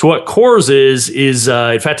 So what cores is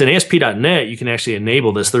in fact in ASP.NET you can actually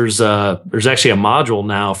enable this. There's actually a module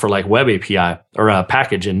now for like web API or a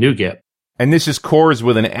package in NuGet. And this is cores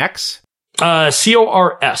with an X?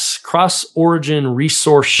 CORS, cross-origin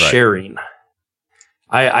resource sharing.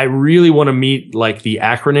 I really want to meet like the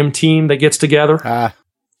acronym team that gets together,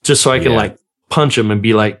 just so I can punch them and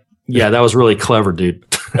be like, yeah, that was really clever, dude.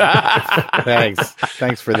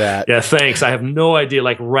 Thanks for that. Yeah, thanks. I have no idea.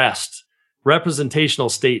 Like REST, representational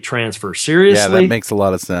state transfer. Seriously, yeah, that makes a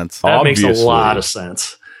lot of sense. That makes a lot of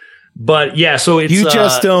sense. But so it's you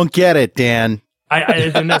just don't get it, Dan.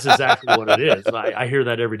 And that's exactly what it is. I hear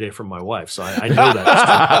that every day from my wife, so I know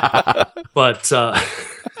that.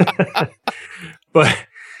 But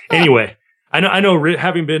anyway, I know.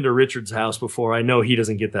 Having been to Richard's house before, I know he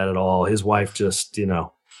doesn't get that at all. His wife just,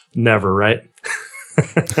 never, right?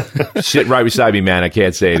 Sit right beside me, man. I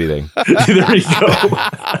can't say anything. There you go.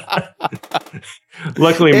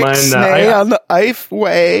 Luckily, mine. On the Ife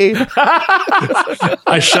way.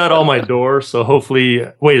 I shut all my doors, so hopefully.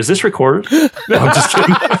 Wait, is this recorded? No, I'm just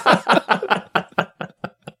kidding.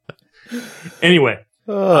 Anyway.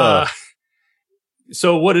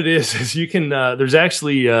 So what it is you can, there's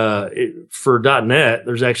actually, for .NET,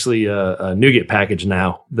 there's actually a NuGet package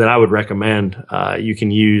now that I would recommend you can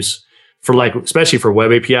use for especially for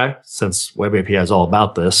web API, since web API is all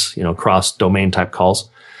about this, cross-domain type calls.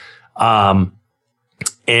 Or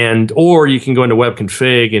you can go into web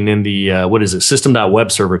config and in the,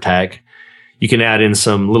 system.webserver tag, you can add in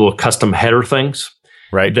some little custom header things.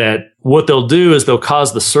 Right. That what they'll do is they'll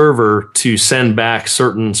cause the server to send back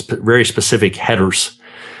certain very specific headers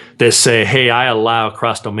that say, hey, I allow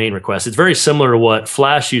cross-domain requests. It's very similar to what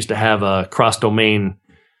Flash used to have a cross-domain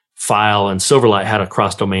file and Silverlight had a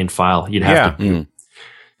cross-domain file you'd have to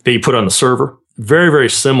that you put on the server. Very, very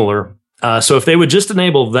similar. So if they would just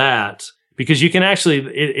enable that, because you can actually,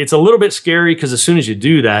 it's a little bit scary because as soon as you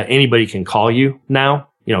do that, anybody can call you now,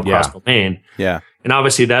 cross-domain. Yeah. And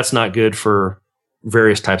obviously that's not good for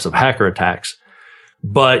various types of hacker attacks.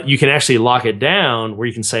 but you can actually lock it down where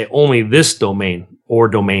you can say only this domain or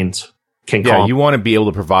domains can call. Yeah, you want to be able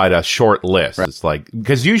to provide a short list. Right. It's like,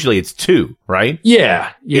 because usually it's 2, right?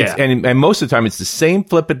 Yeah. And most of the time it's the same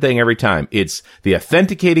flipping thing every time. It's the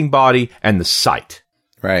authenticating body and the site.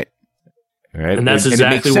 Right. Right. And that's and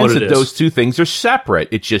exactly it makes what sense it that is. those 2 things are separate.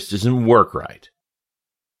 It just doesn't work right.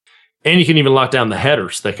 And you can even lock down the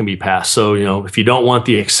headers that can be passed. So, if you don't want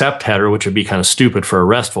the accept header, which would be kind of stupid for a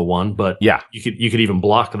RESTful one, but yeah, you could even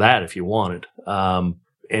block that if you wanted. And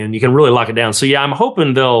you can really lock it down. So yeah, I'm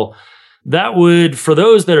hoping that would, for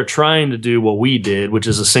those that are trying to do what we did, which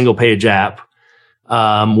is a single page app,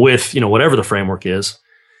 with, whatever the framework is,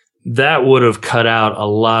 that would have cut out a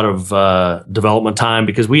lot of development time,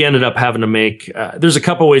 because we ended up having to make, there's a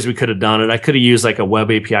couple ways we could have done it. I could have used like a web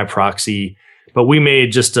API proxy, but we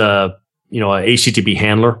made just a HTTP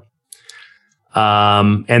handler.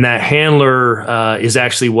 And that handler is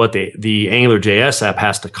actually what the AngularJS app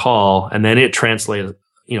has to call, and then it translates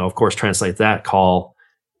that call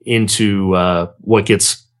into what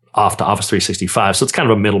gets off to Office 365. So it's kind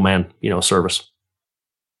of a middleman, service.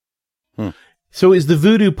 So is the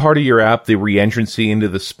Voodoo part of your app the reentrancy into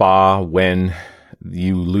the SPA when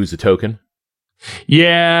you lose a token?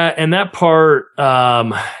 Yeah, and that part,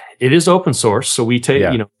 it is open source, so we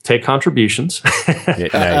take contributions. Yeah,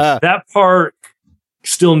 nice. That part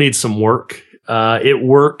still needs some work. It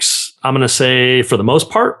works, I'm going to say, for the most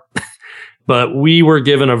part, but we were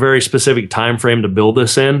given a very specific time frame to build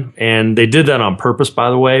this in, and they did that on purpose, by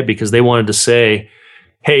the way, because they wanted to say,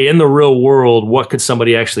 hey, in the real world, what could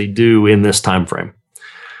somebody actually do in this time frame?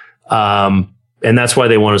 And that's why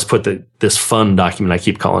they want us to put this fun document, I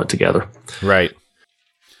keep calling it, together. Right.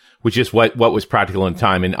 Which is what was practical in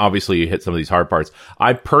time. And obviously you hit some of these hard parts.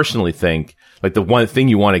 I personally think like the one thing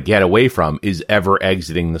you want to get away from is ever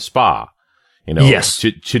exiting the SPA, yes,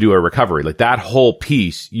 to do a recovery. Like that whole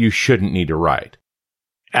piece, you shouldn't need to write.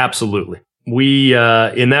 Absolutely. We,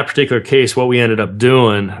 in that particular case, what we ended up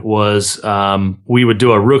doing was, we would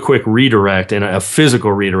do a real quick redirect, and a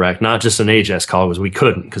physical redirect, not just an AJAX call, because we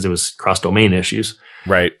couldn't, because it was cross-domain issues.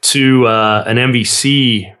 Right. To, an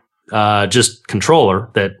MVC, just controller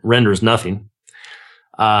that renders nothing.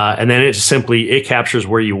 And then it captures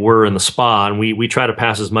where you were in the SPA, and we try to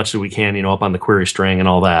pass as much as we can, up on the query string and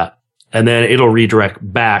all that. And then it'll redirect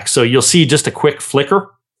back. So you'll see just a quick flicker.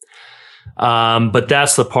 But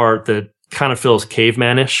that's the part that kind of feels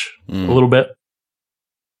cavemanish a little bit.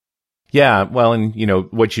 Yeah. Well, and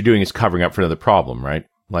what you're doing is covering up for another problem, right?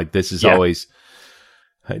 Like this is always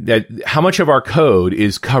how much of our code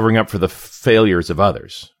is covering up for the failures of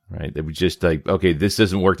others. Right. They would just like, okay, this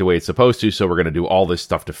doesn't work the way it's supposed to, so we're going to do all this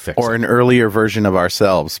stuff to fix it. Or an earlier version of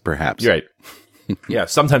ourselves, perhaps. Right. Yeah.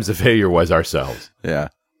 Sometimes the failure was ourselves. Yeah.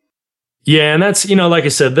 Yeah. And that's, like I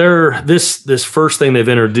said, this first thing they've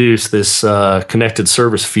introduced, this connected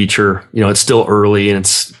service feature, it's still early in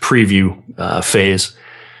its preview phase.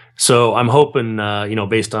 So I'm hoping,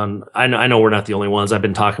 based on, I know we're not the only ones. I've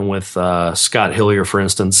been talking with Scott Hillier, for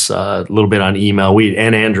instance, a little bit on email.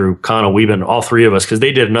 And Andrew Connell, we've been, all three of us, because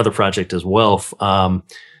they did another project as well.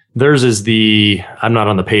 Theirs is I'm not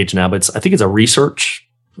on the page now, but I think it's a research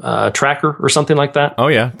tracker or something like that. Oh,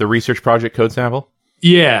 yeah. The research project code sample.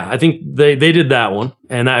 Yeah, I think they did that one,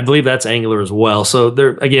 and I believe that's Angular as well. So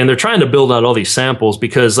they're trying to build out all these samples,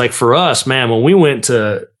 because like for us, man, when we went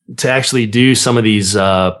to actually do some of these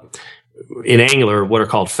in Angular, what are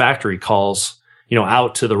called factory calls,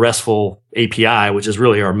 out to the RESTful API, which is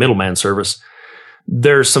really our middleman service,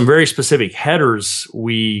 there's some very specific headers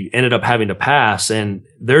we ended up having to pass, and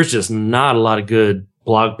there's just not a lot of good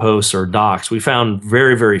blog posts or docs. We found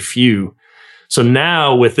very, very few. So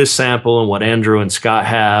now with this sample and what Andrew and Scott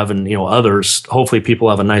have and, others, hopefully people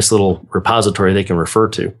have a nice little repository they can refer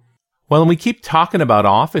to. Well, and we keep talking about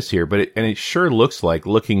Office here, but it sure looks like,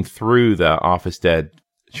 looking through the OfficeDev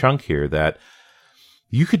chunk here, that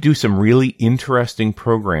you could do some really interesting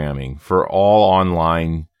programming for all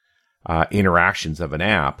online interactions of an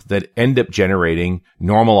app that end up generating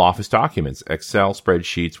normal Office documents, Excel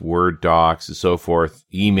spreadsheets, Word docs, and so forth,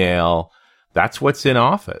 email. That's what's in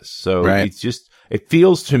Office. So right. It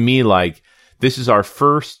feels to me like this is our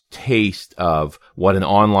first taste of what an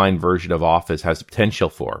online version of Office has potential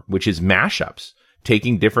for, which is mashups,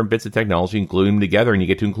 taking different bits of technology and gluing them together, and you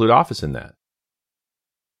get to include Office in that.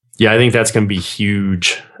 Yeah, I think that's going to be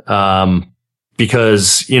huge.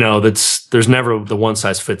 Because, there's never the one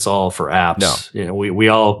size fits all for apps. No.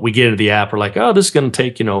 We get into the app, we're like, oh, this is going to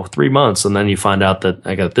take, 3 months. And then you find out that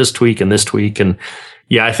I got this tweak and this tweak. And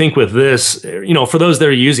yeah, I think with this, for those that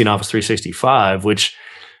are using Office 365, which,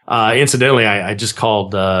 Incidentally, I just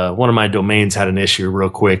called, one of my domains had an issue real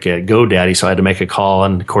quick at GoDaddy, so I had to make a call.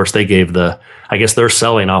 And of course, they gave I guess they're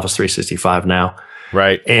selling Office 365 now.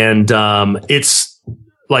 Right. And it's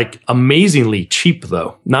like amazingly cheap,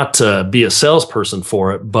 though. Not to be a salesperson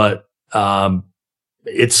for it, but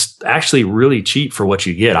it's actually really cheap for what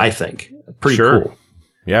you get, I think. Pretty cool.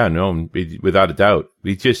 Yeah, no, without a doubt.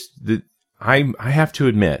 I have to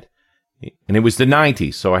admit, and it was the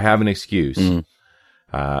 90s, so I have an excuse.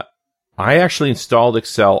 I actually installed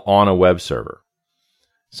Excel on a web server.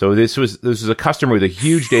 So this was a customer with a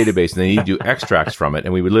huge database, and they need to do extracts from it,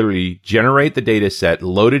 and we would literally generate the data set,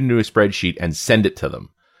 load it into a spreadsheet, and send it to them.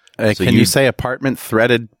 So can you say apartment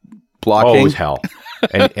threaded blocking? Oh, it was hell.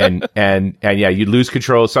 and yeah, you'd lose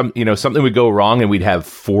control. Something would go wrong, and we'd have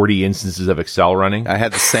 40 instances of Excel running. I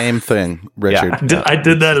had the same thing, Richard. I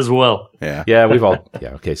did that as well. Yeah, we've all.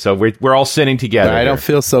 Yeah, okay. So we're all sinning together. I don't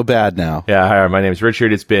feel so bad now. Yeah, hi, my name is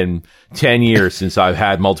Richard. It's been 10 years since I've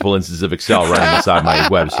had multiple instances of Excel running inside my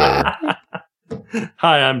web server.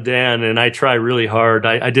 Hi, I'm Dan, and I try really hard.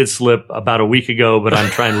 I did slip about a week ago, but I'm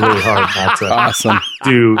trying really hard not to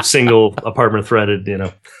do single apartment threaded,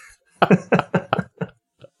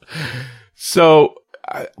 So,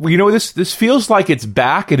 this feels like it's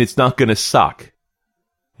back and it's not going to suck.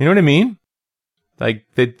 You know what I mean? Like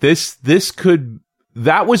that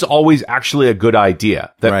was always actually a good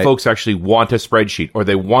idea, that folks actually want a spreadsheet or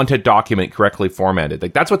they want a document correctly formatted.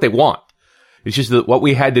 Like that's what they want. It's just that what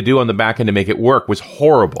we had to do on the back end to make it work was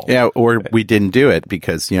horrible. Yeah, or we didn't do it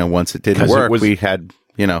because, once it didn't work, we had,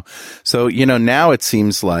 So, now it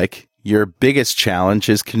seems like your biggest challenge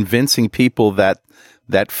is convincing people that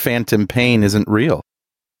phantom pain isn't real.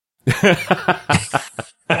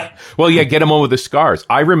 Well, yeah, get them on with the scars.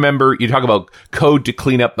 I remember you talk about code to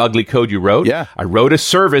clean up ugly code you wrote. Yeah. I wrote a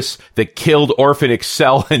service that killed orphan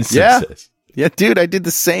Excel instances. Yeah, dude, I did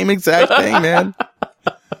the same exact thing, man.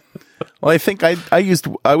 Well, I think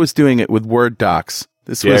I was doing it with Word docs.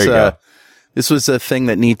 This was a thing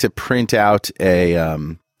that needed to print out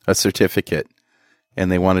a certificate,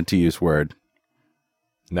 and they wanted to use Word.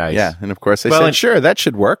 Nice. Yeah, and of course I said, sure, that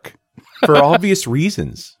should work. For obvious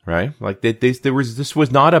reasons, right? Like this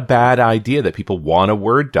was not a bad idea that people want a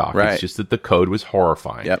Word doc. Right. It's just that the code was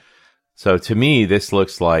horrifying. Yep. So to me, this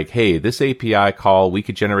looks like, hey, this API call, we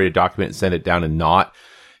could generate a document and send it down and not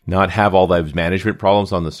have all those management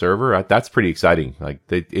problems on the server. That's pretty exciting. Like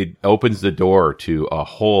it opens the door to a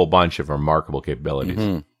whole bunch of remarkable capabilities.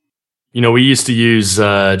 Mm-hmm. We used to use,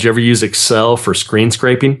 did you ever use Excel for screen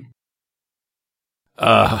scraping?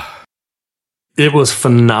 It was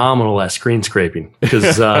phenomenal at screen scraping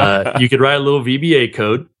because you could write a little VBA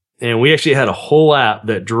code, and we actually had a whole app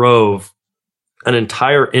that drove an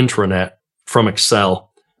entire intranet from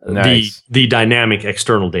Excel, nice. the dynamic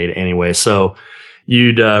external data anyway. So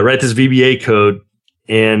you'd write this VBA code,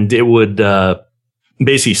 and it would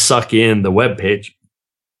basically suck in the web page,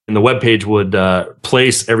 and the web page would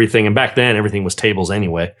place everything. And back then, everything was tables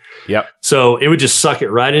anyway. Yep. So it would just suck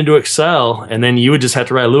it right into Excel, and then you would just have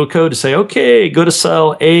to write a little code to say, okay, go to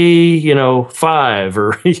cell A5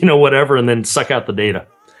 or whatever, and then suck out the data.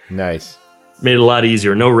 Nice. Made it a lot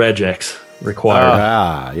easier. No regex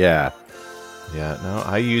required. Yeah. Yeah. No,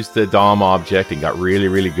 I used the DOM object and got really,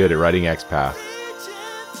 really good at writing XPath.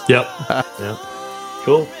 Yep. Yeah.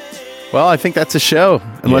 Cool. Well, I think that's a show.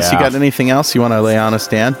 Unless you got anything else you want to lay on us,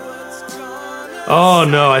 Dan. Oh,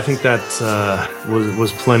 no, I think that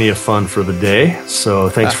was plenty of fun for the day. So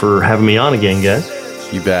thanks for having me on again, guys.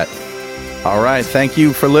 You bet. All right. Thank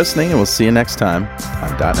you for listening, and we'll see you next time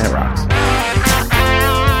on .NET Rocks.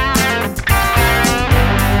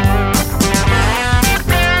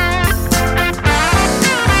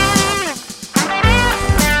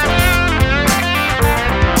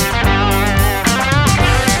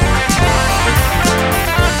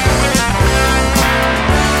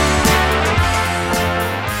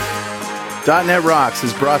 .NET Rocks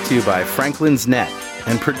is brought to you by Franklin's Net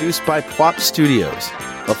and produced by Plop Studios,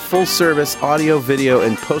 a full-service audio, video,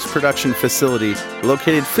 and post-production facility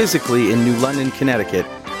located physically in New London, Connecticut,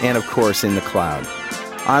 and, of course, in the cloud.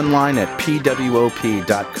 Online at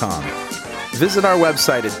pwop.com. Visit our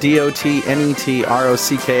website at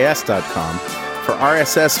dotnetrocks.com for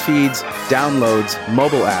RSS feeds, downloads,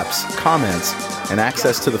 mobile apps, comments, and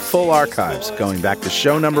access to the full archives going back to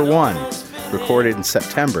show number 1, recorded in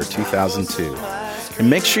September 2002. And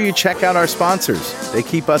make sure you check out our sponsors. They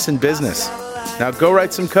keep us in business. Now go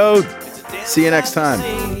write some code. See you next time.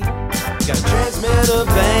 Got transmitter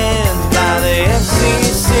banned by the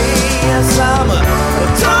FCC.